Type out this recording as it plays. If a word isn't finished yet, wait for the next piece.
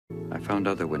I found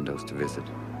other windows to visit,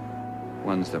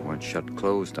 ones that weren't shut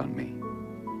closed on me.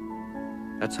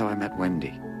 That's how I met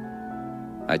Wendy.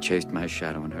 I chased my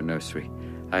shadow in her nursery.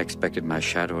 I expected my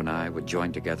shadow and I would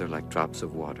join together like drops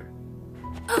of water.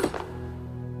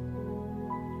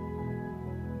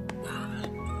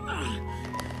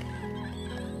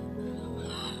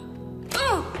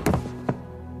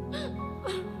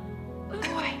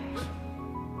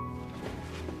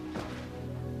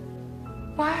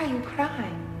 Why are you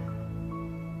crying?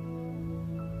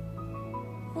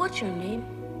 What's your name?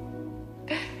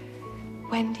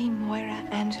 Wendy Moira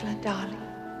Angela Darling.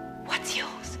 What's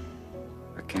yours?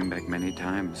 I came back many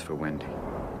times for Wendy,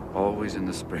 always in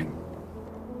the spring.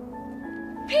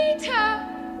 Peter!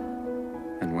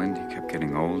 And Wendy kept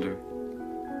getting older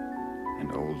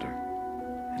and older.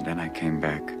 And then I came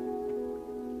back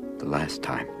the last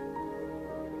time.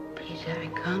 Peter, I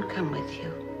can't come with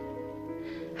you.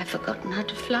 I've forgotten how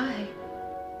to fly.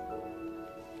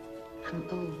 I'm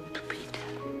old, Peter.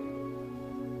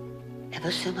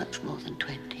 Ever so much more than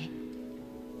 20.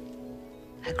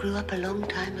 I grew up a long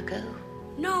time ago.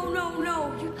 No,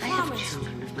 you I have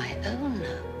children of my own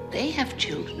now. They have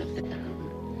children of their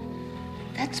own.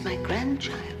 That's my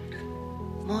grandchild,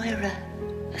 Moira,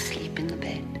 asleep in the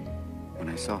bed. When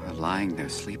I saw her lying there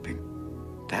sleeping,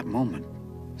 that moment,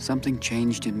 something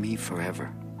changed in me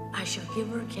forever. I shall give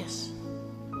her a kiss.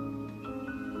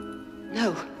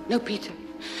 No, Peter.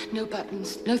 No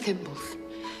buttons, no thimbles.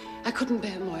 I couldn't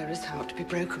bear Moira's heart to be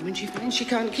broken when she finds she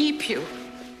can't keep you.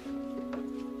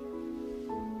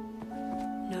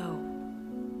 No.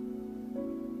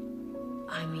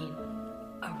 I mean,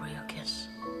 a real kiss.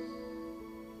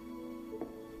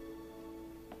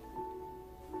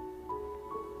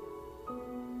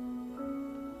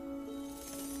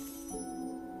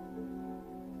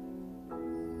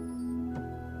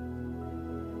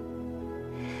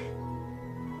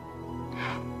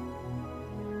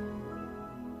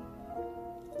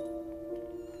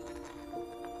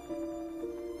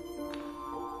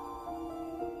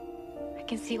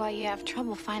 I can see why you have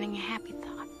trouble finding a happy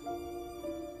thought.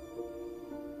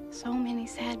 So many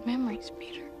sad memories,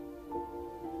 Peter.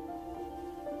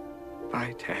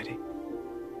 Bye, Daddy.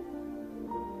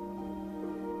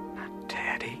 Not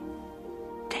Daddy.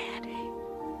 Daddy.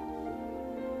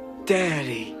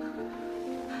 Daddy.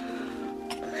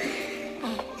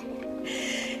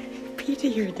 Peter,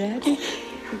 your daddy?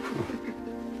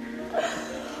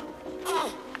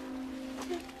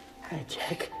 Hi,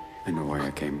 Jack. I know why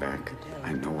I came back.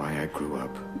 I know why I grew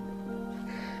up.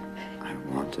 I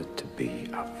wanted to be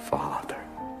a father.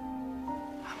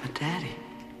 I'm a daddy.